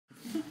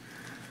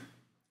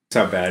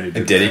That's how bad he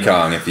did. Diddy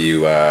Kong, if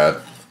you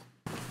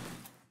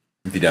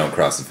don't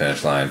cross the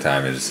finish line in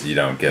time, you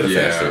don't get to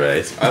finish the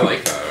race. I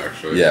like that,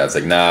 actually. Yeah, it's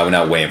like, nah, we're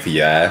not waiting for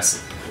your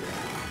ass.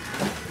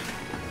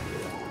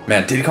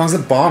 Man, Diddy Kong's the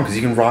bomb because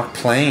you can rock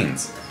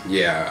planes.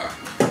 Yeah.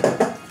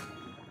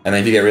 And then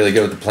if you get really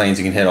good with the planes,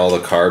 you can hit all the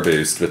car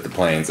boosts with the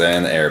planes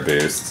and the air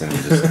boosts, and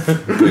you're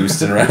just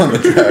boosting around the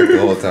track the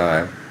whole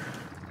time.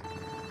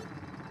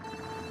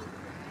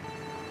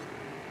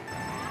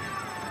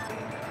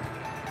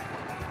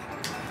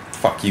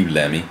 Fuck you,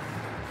 Lemmy.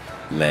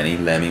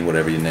 Lemmy,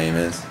 whatever your name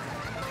is.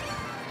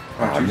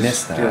 Oh, I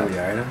missed that. Steal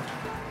the item?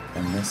 I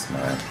missed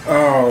mine.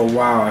 Oh,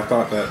 wow. I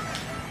thought that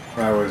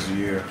was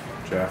you,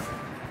 Jeff.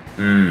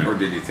 Or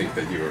did you think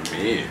that you were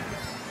me?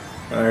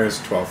 There's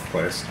 12th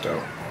place.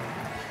 Dope.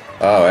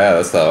 Oh, yeah,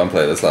 this level. I haven't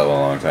played this level in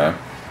a long time.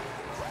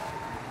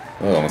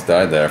 Oh, almost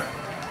died there.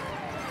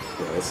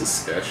 Yeah, this is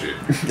sketchy.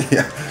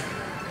 Yeah.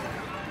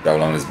 Got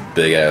along this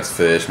big ass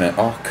fish, man.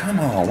 Oh, come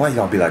on. Why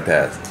y'all be like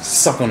that?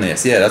 Suck on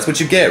this. Yeah, that's what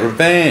you get.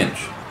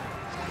 Revenge.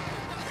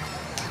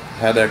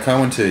 Had that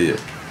coming to you.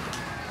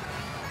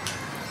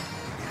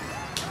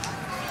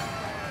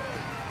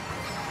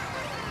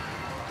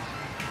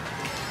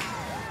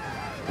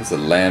 This is a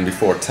land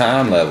before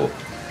time level.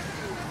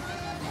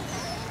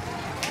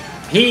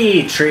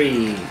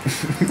 Tree.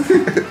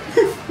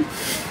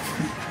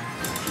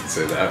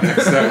 Say that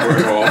next time we're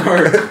at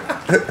Walmart.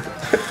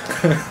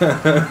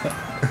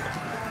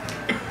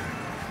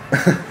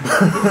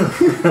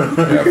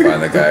 Yeah,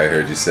 find the guy I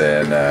heard you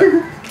saying,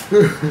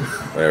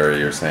 whatever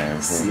you were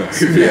saying.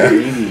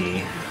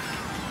 Yeah.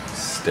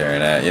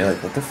 Staring at you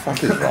like, what the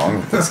fuck is wrong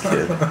with this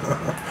kid?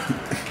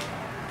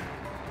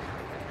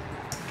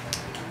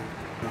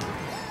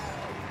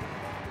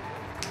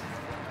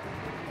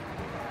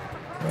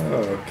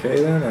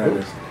 Okay then, I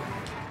just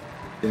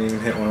didn't even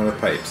hit one of the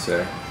pipes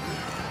there.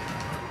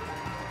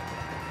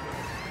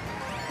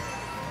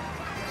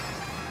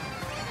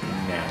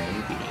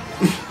 Maybe.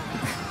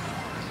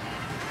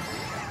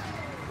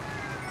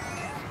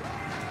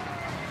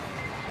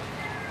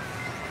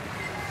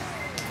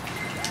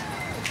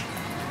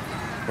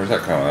 Where's that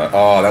coming at?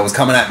 Oh, that was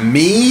coming at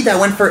me? That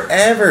went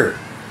forever.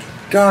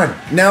 God,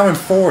 now I'm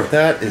fourth.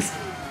 That is...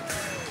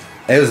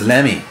 It was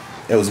Lemmy.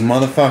 It was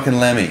motherfucking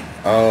Lemmy.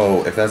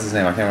 Oh, if that's his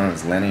name, I can't remember if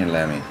it's Lenny or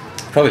Lemmy.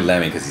 Probably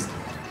Lemmy because he's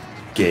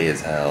gay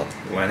as hell.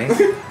 Lenny?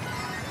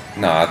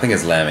 No, I think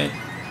it's Lemmy.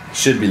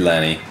 Should be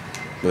Lenny.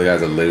 But the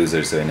guy's a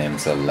loser, so he named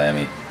himself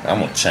Lemmy.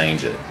 I'm gonna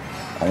change it.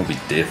 I'm gonna be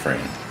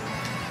different.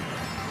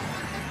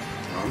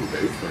 I'm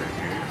different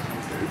here.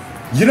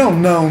 You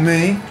don't know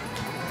me.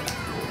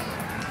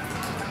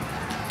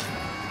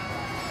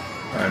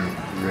 I'm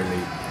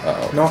really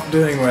Uh-oh. not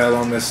doing well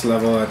on this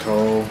level at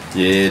all.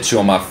 Yeah, chew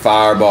on my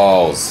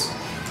fireballs.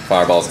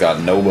 Fireballs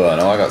got no button.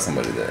 Oh, I got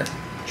somebody there.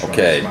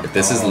 Okay, if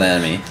this is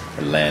Lemmy,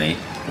 or Lenny,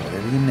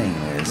 whatever your name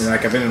I is. mean,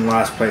 like, I've been in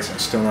last place and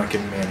it's still not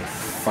giving me any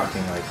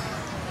fucking, like,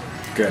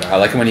 good I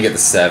like it when you get the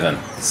 7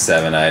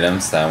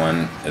 items. That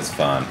one is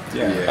fun.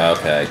 Yeah.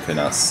 Okay, could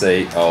not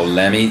see. Oh,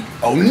 Lemmy.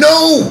 Oh,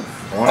 no!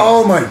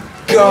 Oh, my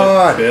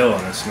God! Bill,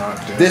 and it's not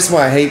doing This is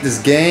why I hate this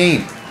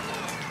game.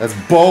 That's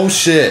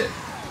bullshit.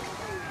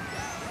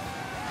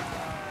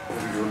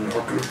 You're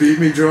not gonna beat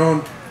me,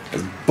 John.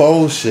 That's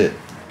bullshit.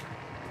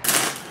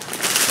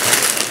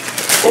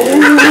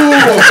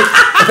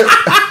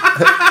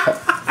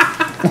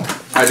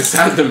 I just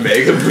had the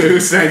mega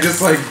boost and I just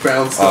like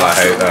bounced off I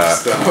hate so much that.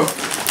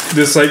 stuff.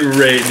 Just like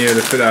right near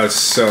the foot. That was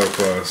so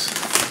close.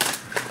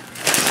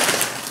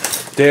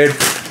 Dude.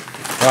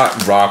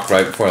 Rock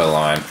right before the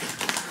line.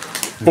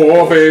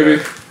 4,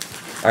 baby.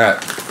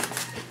 Alright.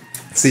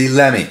 See,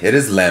 Lemmy. It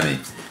is Lemmy.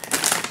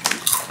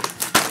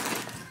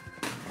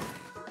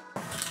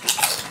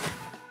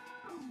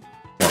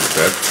 That's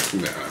good.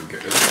 No, I'm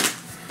good.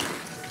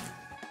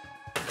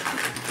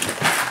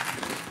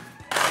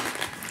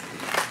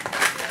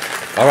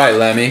 Alright,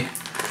 Lemmy.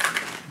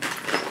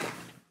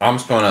 I'm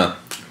just gonna...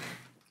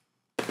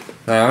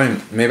 I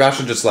mean, maybe I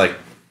should just, like,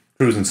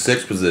 cruise in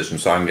 6th position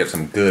so I can get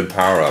some good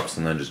power-ups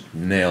and then just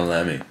nail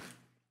Lemmy.